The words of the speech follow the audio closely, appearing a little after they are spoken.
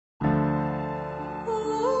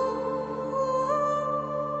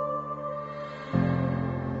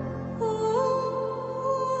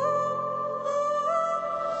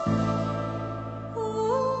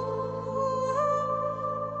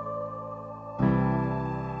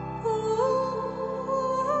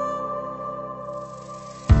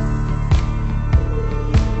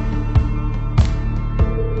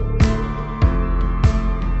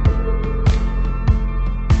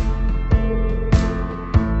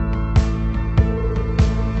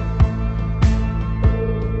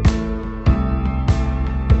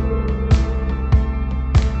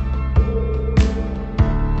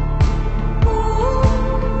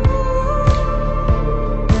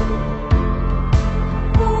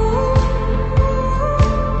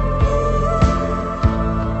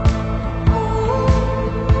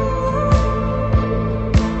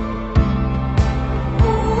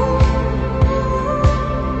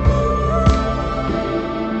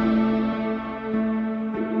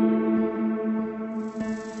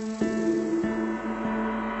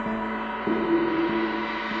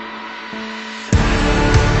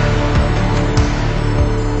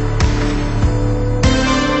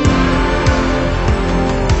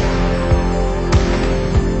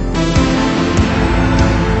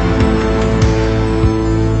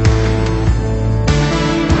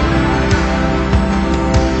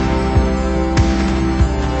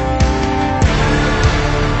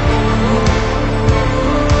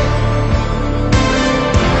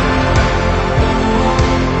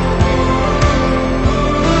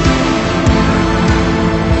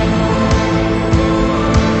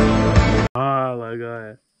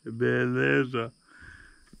beleza?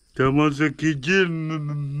 Estamos aqui de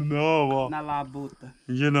novo, ó. Na labuta.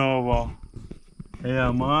 De novo, ó. É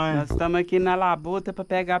a mãe. Nós estamos aqui na labuta para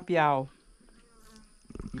pegar piau.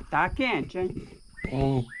 Tá quente, hein?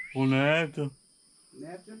 O Neto. O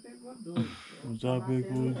Neto já pegou dois. Já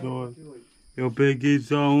pegou dois. Eu peguei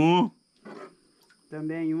só um.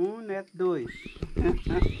 Também um, Neto dois.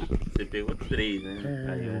 Você pegou 3, né?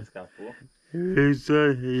 Aí um escapou. Isso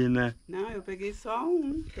aí, né? Não, eu peguei só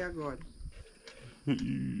um até agora.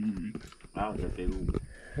 Ah, já pegou.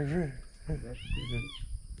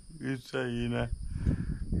 Isso aí, né?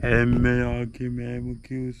 É melhor aqui mesmo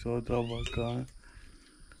que o sol tá bacana.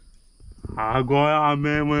 Agora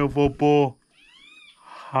mesmo eu vou pôr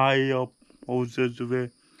aí, ó, pra vocês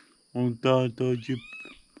verem um tanto de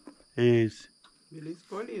esse. Ele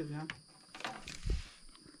escolheu, né?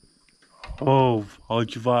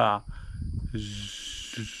 Onde vai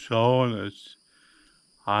zonas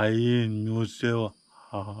aí no seu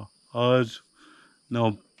rosto,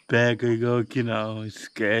 não pega igual aqui não,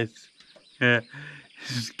 esquece.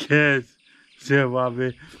 Esquece. Você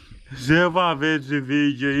vai ver esse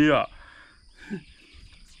vídeo aí, ó.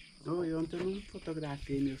 Ontem eu não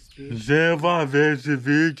fotografei meus peixes. Você vai ver esse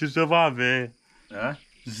vídeo, você vai ver. Hã?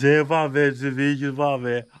 Você vai ver esse vídeo, vai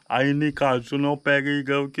ver. Aí, Nicasso, não pega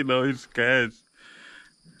igual que não, esquece.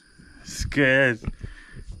 Esquece.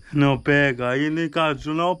 Não pega. Aí,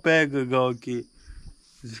 Nicasso, não pega igual aqui.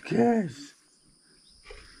 Esquece.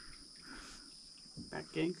 Pra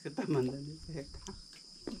quem que você tá mandando esse recado?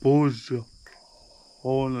 Puxa.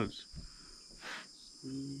 Ronas.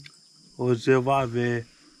 Você vai ver.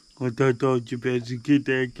 O tanto de peixe que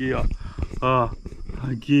tem aqui, ó. Ó.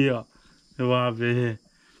 Aqui, ó. Você vai ver.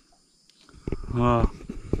 Ó.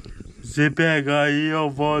 Se pegar aí,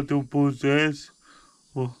 eu volto por vocês.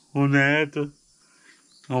 O Neto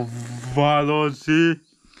falou assim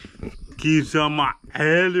que chama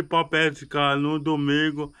ele pra pescar no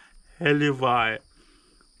domingo. Ele vai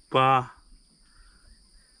pra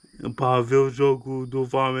ver o jogo do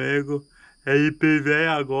Flamengo. Ele vem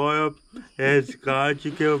agora, resgate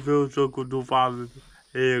que eu ver o jogo do Flamengo.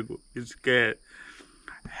 Esquece.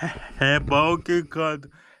 É bom que quando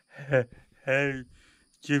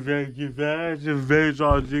tiver vem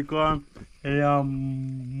sozinho com a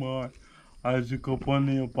mãe, as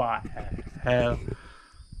companhia para ela.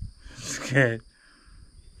 Esquece.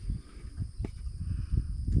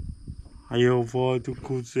 Aí eu volto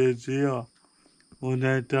com vocês aí, ó. O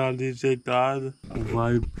Neto tá ali sentado.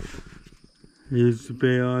 Vai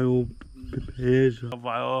esperar o peixe.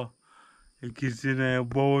 Vai, ó. E que se né,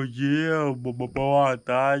 bom dia, boa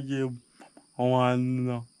tarde, boa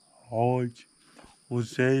noite.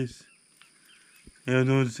 Vocês, eu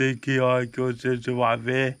não sei que hora que vocês vão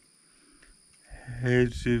ver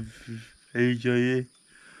esse vídeo aí.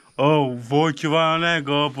 Vou te falar um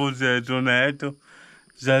negócio pra vocês, o Neto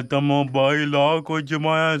já tomou banho logo de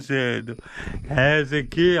manhã cedo. Essa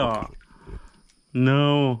aqui, ó,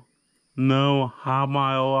 não a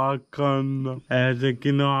maior cana. Essa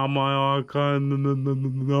aqui não é a maior cana.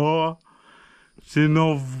 Não. Se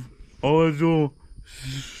não hoje o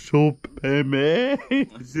Superman.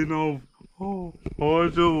 Se não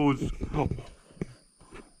hoje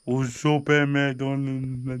o Superman do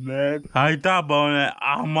Neto. Aí tá bom, né?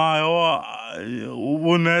 A maior.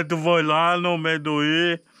 O Neto foi lá no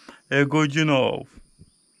amendoim. Pegou de novo.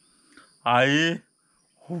 Aí.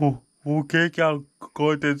 O que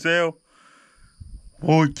aconteceu?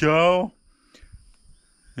 O tchau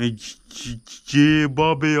de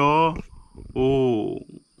bobeou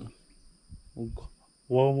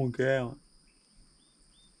como que é?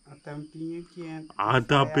 A tampinha que entra. A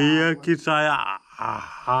tampinha que sai a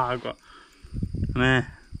água,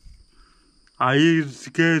 né? Aí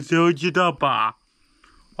esqueceu de tampar.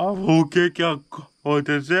 O que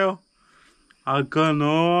aconteceu? A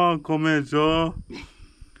canoa começou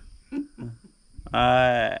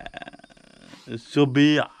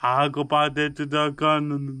subir água para dentro da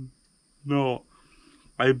canoa.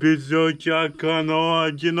 Aí precisou tirar a canoa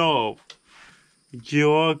de novo.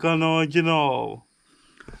 Tirou a canoa de novo.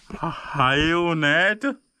 Aí o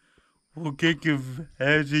Neto, o que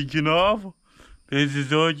fez de novo?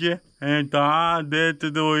 Precisou de entrar dentro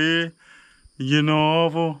do rio de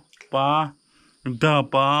novo para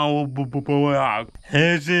tampar o buraco.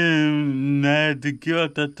 Esse Neto aqui, ó,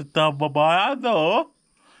 tá trabalhador.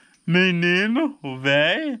 Menino,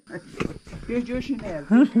 velho. Perdi o chinelo.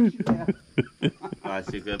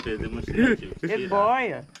 Achei que eu ia perder meu chinelo. Ele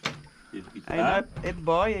boia. Ele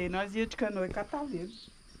boia e nós ia de canoa e catar ele.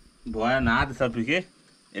 Boia nada, sabe por quê?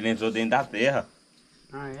 Ele entrou dentro da terra.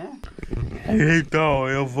 Ah, é? Então,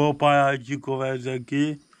 eu vou parar de conversa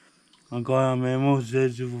aqui. Agora mesmo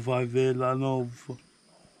vocês vão ver lá no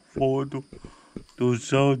fundo do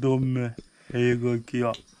som do amigo aqui,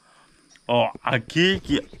 ó. Ó, aqui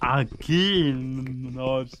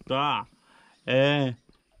nós tá é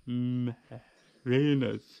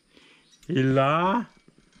Minas. E lá,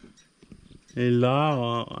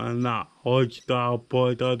 ó, onde tá a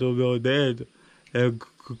ponta do meu dedo, é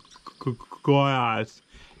Goiás.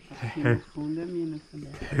 Aqui no fundo é Minas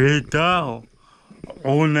também. Então,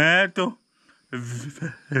 o Neto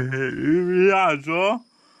viajou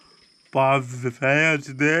para férias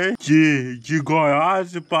dele de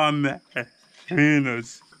Goiás para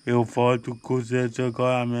Minas. Eu volto com vocês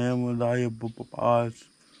agora mesmo, daí pro passo,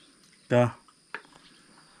 tá?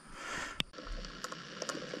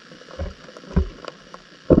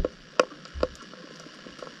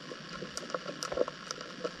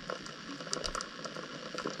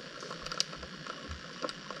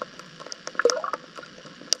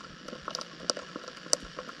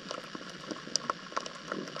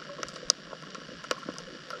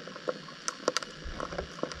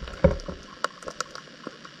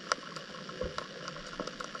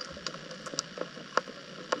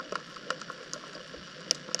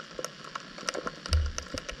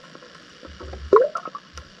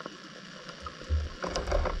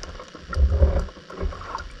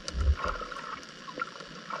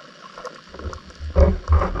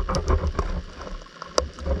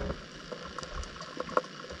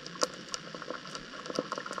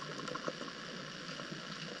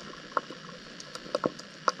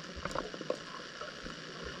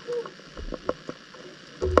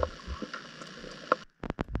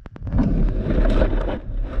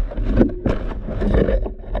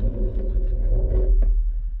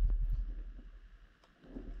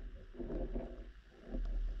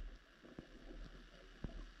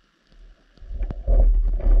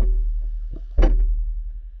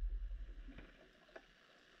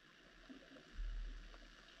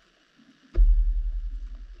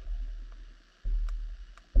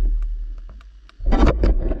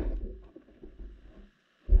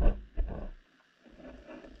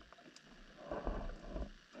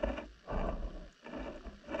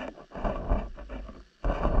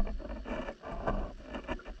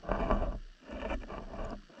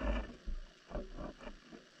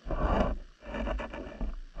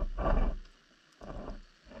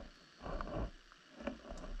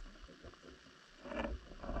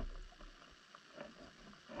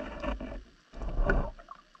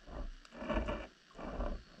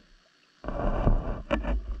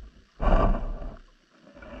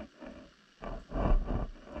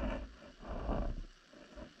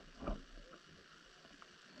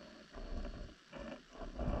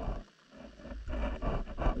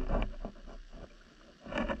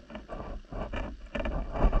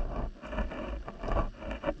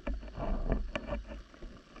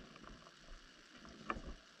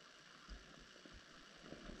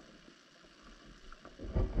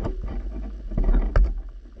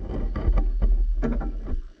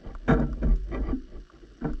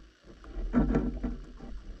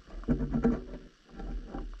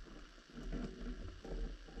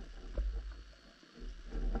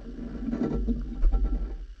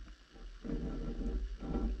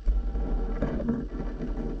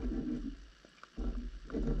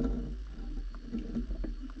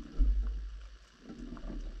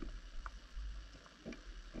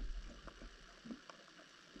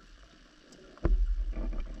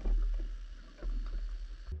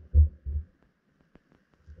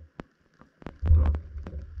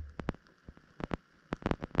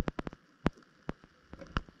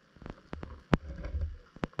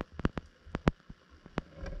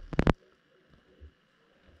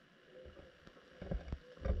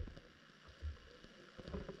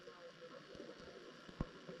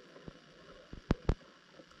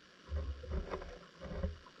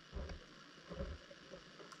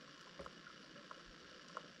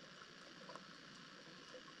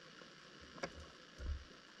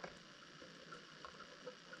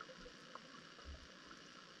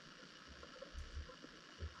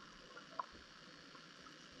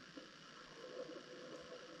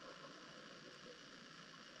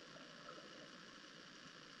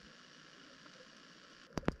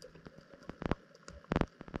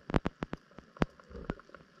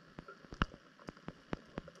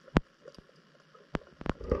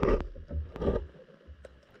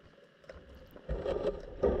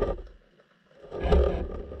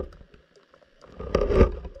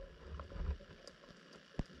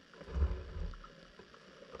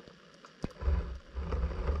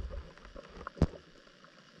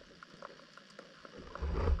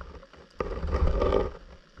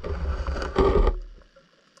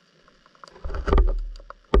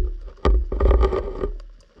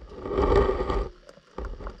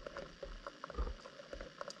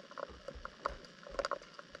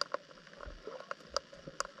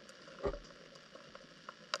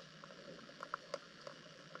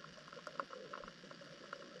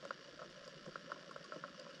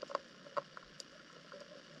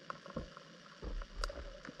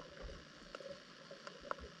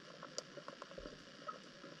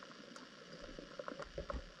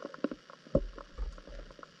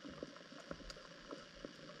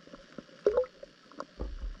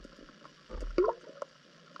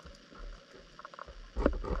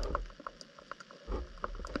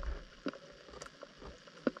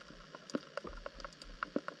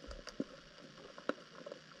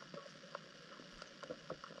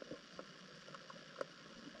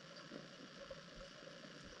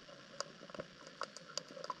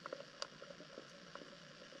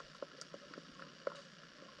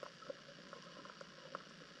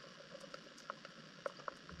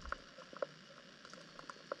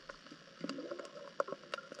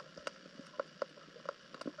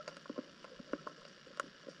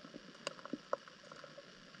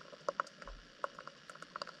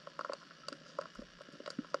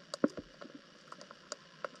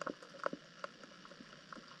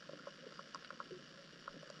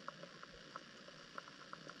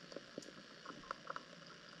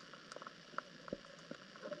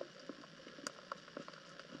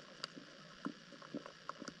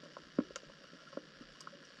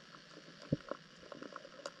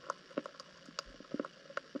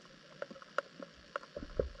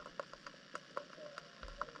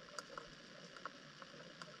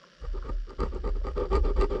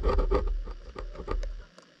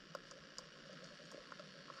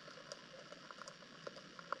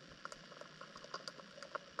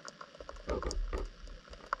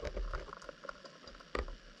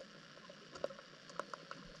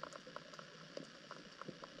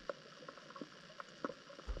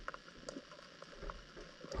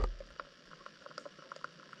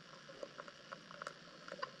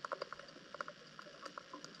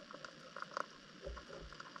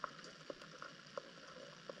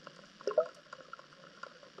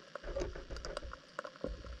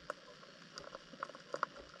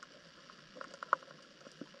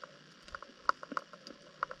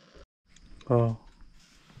 Ó.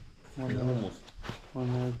 Não, moço. O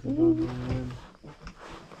neto tá dormindo.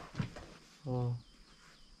 Ó.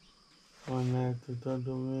 O neto tá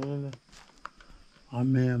dormindo. A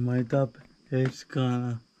minha mãe tá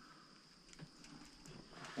pescando.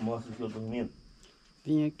 Mostra que eu dormindo.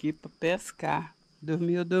 Vim aqui pra pescar.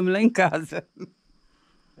 Dormi, eu durmo lá em casa.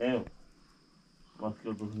 Eu. Mostra que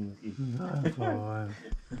eu dormindo aqui.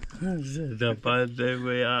 Você tá fazendo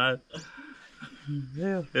goiado.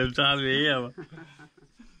 Eu sabia, mano.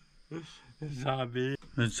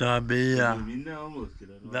 Eu sabia. Dormi não, moço.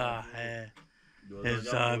 Tirando Da ré. 2 Eu horas de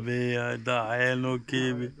almoço. sabia da ré no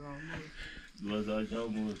quibe. 2 horas de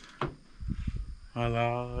almoço. Olha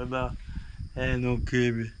lá, da ré no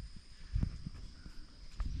quibe.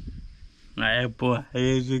 É, pô, é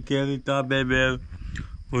isso que ele tá bebendo.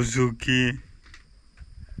 O suquinho.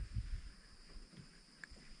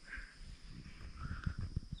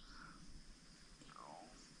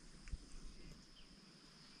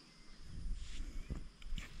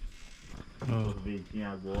 Sorvetinho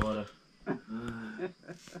agora.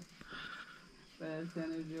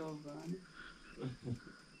 Parecendo o Giovanni.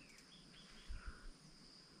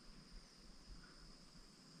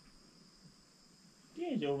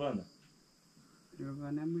 Quem é Giovana?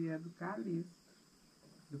 Giovanni é a mulher do Calixto,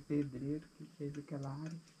 do pedreiro que fez aquela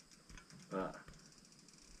área. Ah.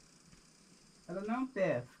 Ela não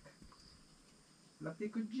pesca. Ela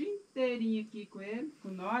fica o dia inteirinho aqui com ele, com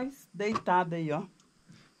nós, deitada aí, ó.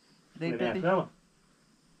 Deita ali,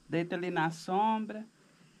 deita ali na sombra.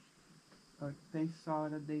 Ó, tem sol,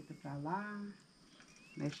 ela deita pra lá,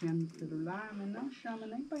 mexendo no celular, mas não chama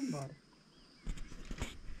nem pra ir embora.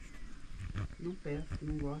 Não pesca,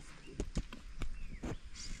 não gosta.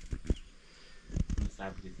 Não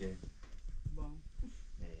sabe o que é. Bom.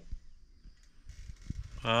 É.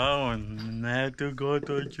 Ah, o neto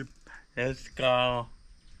gostou de pescar, ó.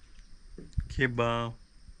 Que bom.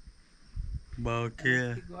 Bom que,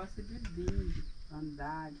 Ele gosta de vir,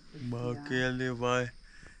 andar, de bom passear. que ele vai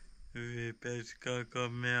vir pescar com a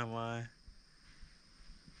minha mãe.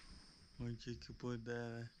 Onde que puder,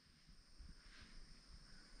 né?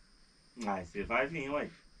 Aí você vai vir,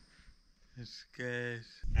 ué.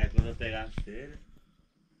 Esquece. Aí quando eu pegar você,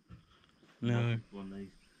 Não, quando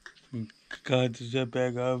aí quando você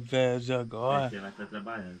pegar o verso agora, você vai estar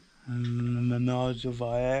trabalhando. nós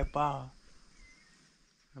vai é pra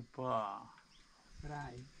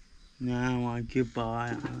Praia. não, aqui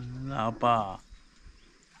pra lá pra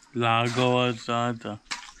Lagoa Santa.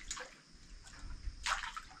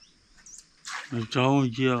 Só um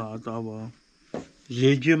dia lá, tá bom.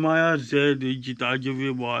 Se de manhã cedo e de tarde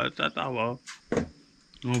vir embora, tá bom.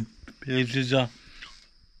 Não precisa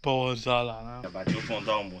pousar lá, não. Já bateu o pão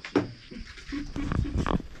do almoço.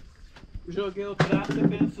 Joguei o prato, você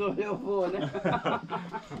pensou, eu vou, né?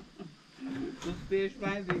 Os peixes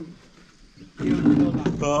vai vir. Eu vou lá.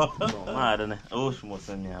 Tomara, né? Oxe,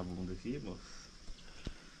 mostrando minha bunda aqui, moço.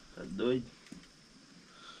 Tá doido?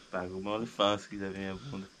 Paga o OnlyFans se quiser ver minha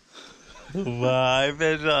bunda. Vai,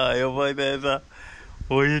 pessoal, eu vou deixar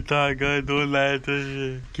o Instagram do Neto,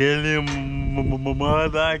 que ele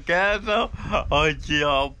manda aquela, aqui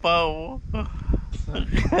ó, pão.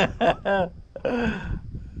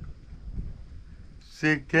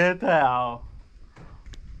 50 reais.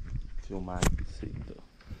 Filmar aqui isso aí, então.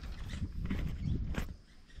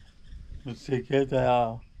 50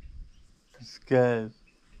 reais. Esquece.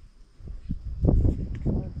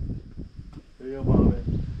 Eu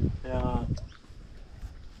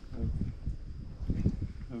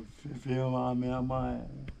filmar minha mãe.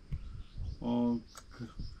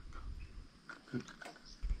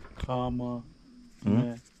 Calma.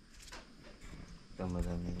 Né? Cama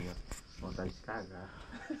da minha vontade de cagar.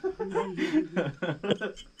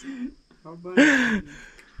 Ó o banho.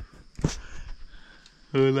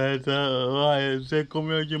 O Neto, olha, você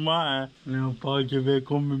comeu demais. Não pode ver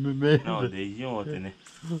como me mesmo. Não, desde ontem, né?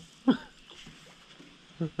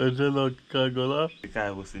 Você não cagou lá?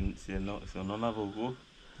 Cara, você não lavou o corpo?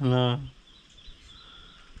 Não.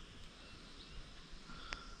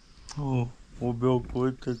 O meu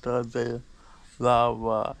curto tá até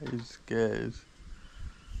lavar, esquece.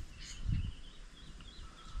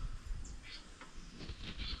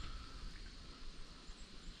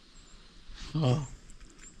 Ó,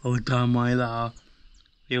 o tamanho lá, ó.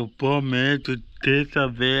 Eu prometo,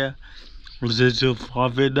 terça-feira, vocês vão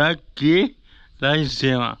ver daqui, lá em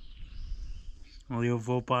cima. Eu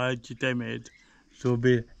vou parar de ter medo.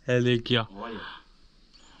 Subir ele aqui, ó. Olha.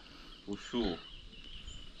 Puxou.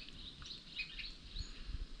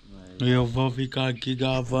 Eu vou ficar aqui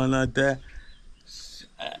gravando até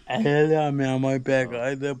ele e a minha mãe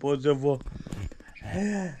pegar e depois eu vou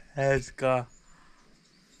pescar.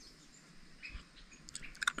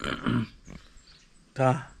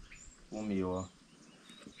 Tá. Comeu, ó.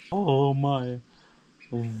 Ô, mãe.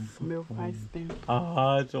 Meu faz tempo.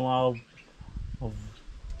 Arrasa um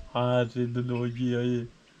ácido do dia aí.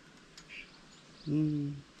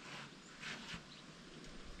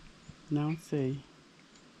 Não sei.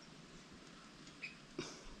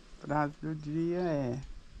 Frase do dia é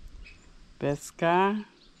pescar,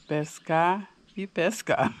 pescar e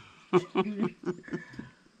pescar.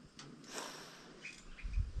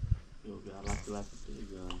 Jogar lá que lá tá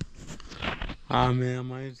pegando. A minha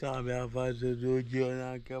mãe sabe a frase do dia,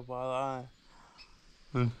 né? Quer falar,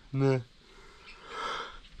 né?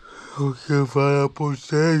 O que eu falo pra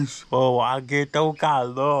vocês? Oh, aqui tá o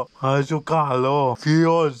calor, mas o calor que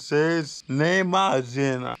vocês nem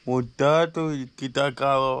imaginam. O tanto que tá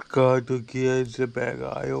calor, quanto que você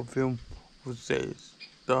pegar, eu filmo vocês,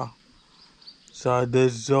 tá? Só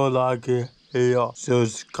deixa o seu like aí, ó,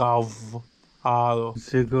 seus cavalos.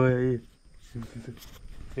 Segura aí.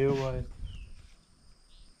 Eu vai.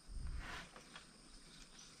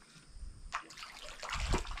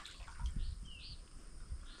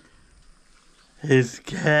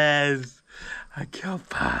 Esquece. Aqui eu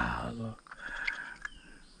falo.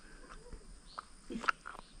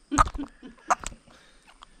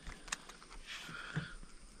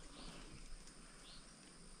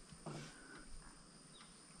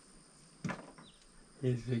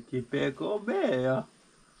 Esse aqui pegou bem, ó.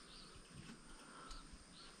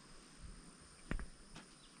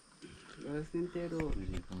 Agora você inteirou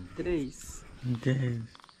 3. Entende?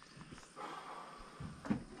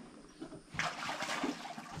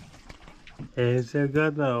 Esse é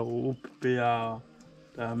canal, o PA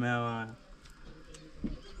da minha mãe.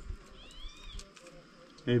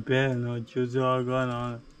 E pera, não te usou agora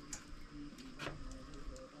não, né?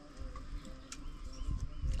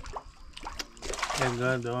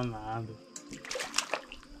 Pegando nada.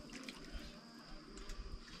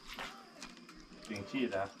 Tem que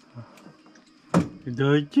tirar.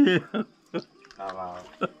 Então tira. Tá lá, ó.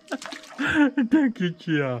 Tem que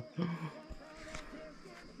tirar.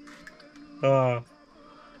 Ah.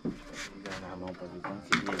 Jogar na mão pra ver como se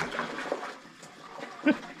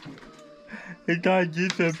vê. E tadinho,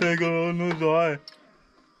 você pegou nos olhos.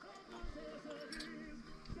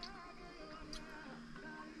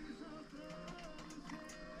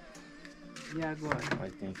 E agora?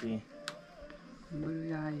 Mas tem que...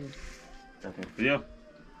 Embrulhar ele. Tá com frio?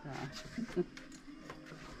 Tá.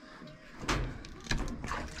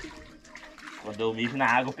 Quando eu mijo na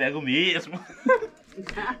água, eu pego mesmo.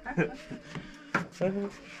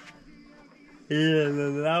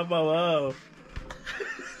 Isso, lava a mão.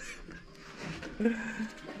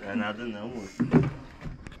 Não é nada não, moço.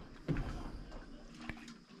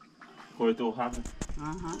 Cortou rápido.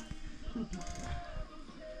 Aham.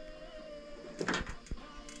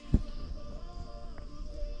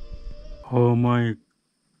 Ô mãe,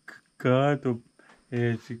 canto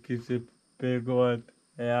esse que você pegou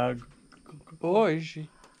é a... Hoje?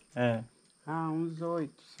 É, Ah, uns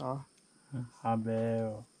 8 só.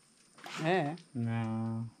 Abel. É.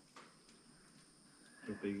 Não,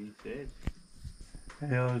 Eu peguei 7.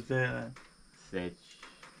 eu sei, né? 7.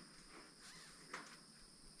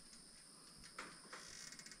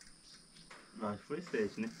 Acho que foi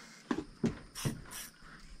 7, né?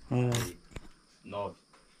 É. 9.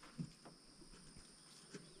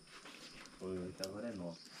 Foi 8, agora é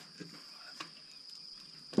 9.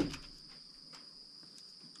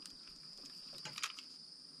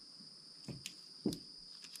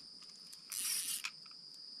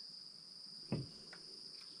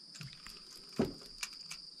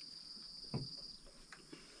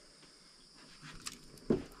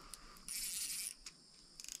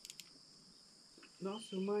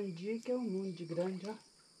 Nossa, o mandica é um mundo de grande, ó.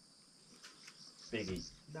 Peguei.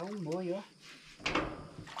 Dá um moio, ó.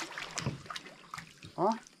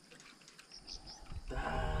 Ó.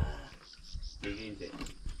 Tá. Peguei, Zé.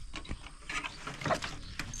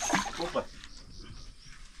 Opa.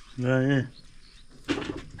 E aí?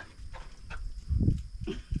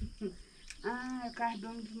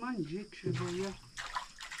 cardume de mandi que chegou aí, ó.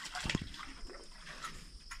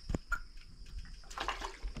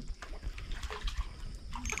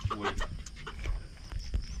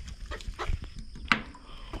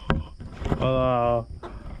 Olha lá, ó.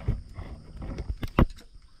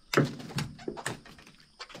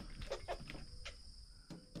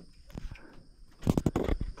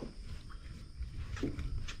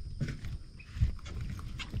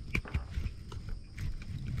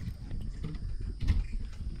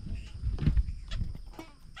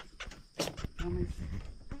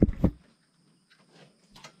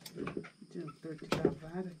 Adiantou de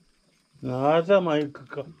cavara. Nossa, mãe,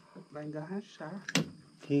 Vai engarrachar.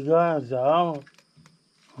 que gazão.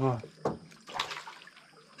 Ó.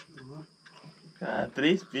 Cara,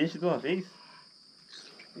 3 peixes de uma vez?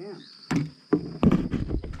 É.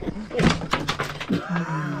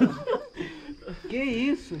 Que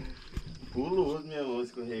isso? Puloso minha mão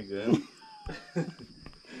escorregando.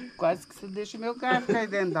 Quase que você deixa meu carro cair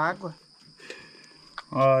dentro d'água.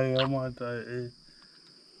 Ai, eu matei ele.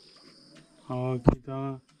 Ó, aqui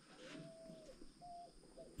tá.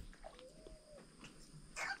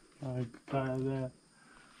 Ai, que cara.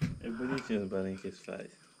 É bonitinho o barulho que eles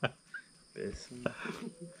fazem. Péssimo.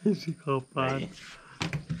 Esse copado. Aí.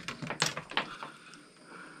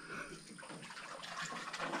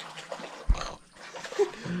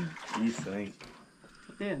 Isso, hein?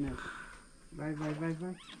 É, né? Vai.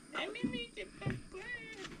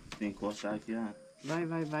 Tem que cortar aqui, ó. Vai.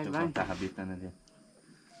 Deixa eu cortar a rabetana ali.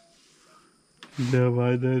 Ainda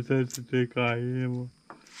vai deixar de ter cair, mano.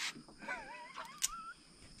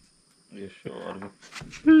 Eu choro.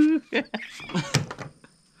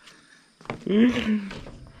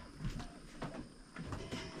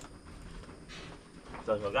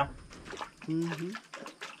 Só jogar? Uhum.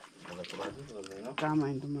 Joga pro lado do outro, não?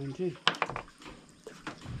 Tamanho do mandi.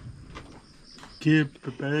 Que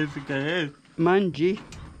peixe que é esse? Mandi.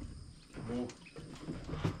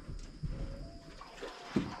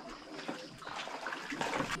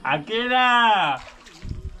 Aqui lá!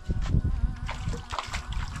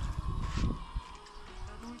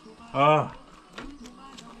 Ó.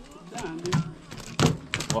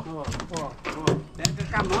 Ó. Pega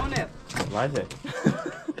com a mão, né? Vai, Zé.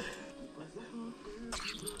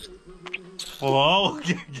 Ó, o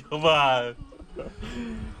que eu faço?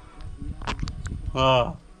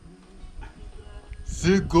 Ó.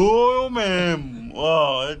 Seguro mesmo.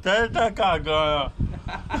 Ó, até tá cagando.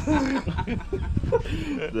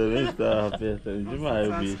 Também tá apertando demais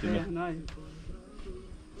o bicho, né?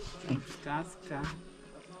 Descascar.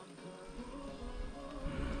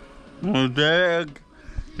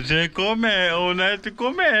 Você comer, o neto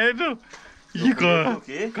com medo. E O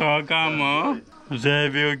quê? coloca a mão. Você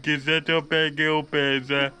viu que eu peguei o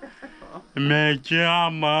peso, meti a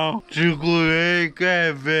mão, segurei,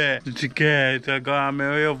 quer ver? Esquece, agora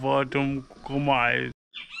meu eu volto com mais.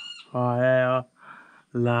 Ó, ó.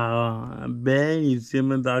 Lá, ó, bem em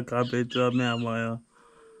cima da cabeça da minha mãe, ó.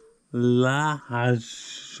 Lá a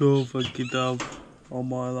chuva que tá,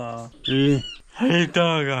 vamos lá.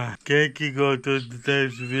 Então, galera, quem que gostou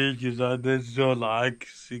desse vídeo, já deixa o seu like,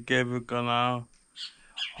 se inscreve no canal.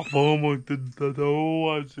 Vamos tudo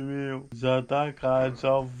assim, já tá cá,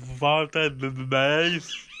 só falta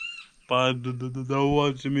 10 para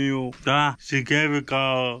 2 mil, tá? Se inscreve no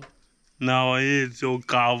canal aí, seu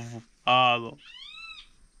cavalo.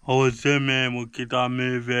 Você mesmo que tá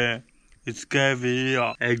me vendo, escreve aí,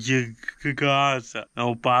 ó. É de graça,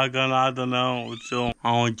 não paga nada não, seu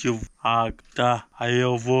aonde tá? Aí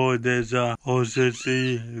eu vou deixar você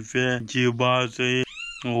se ver de baixo aí,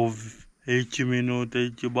 ou 20 minutos aí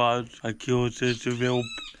de baixo. Aqui você se vê o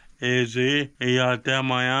esse aí, e até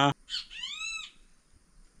amanhã.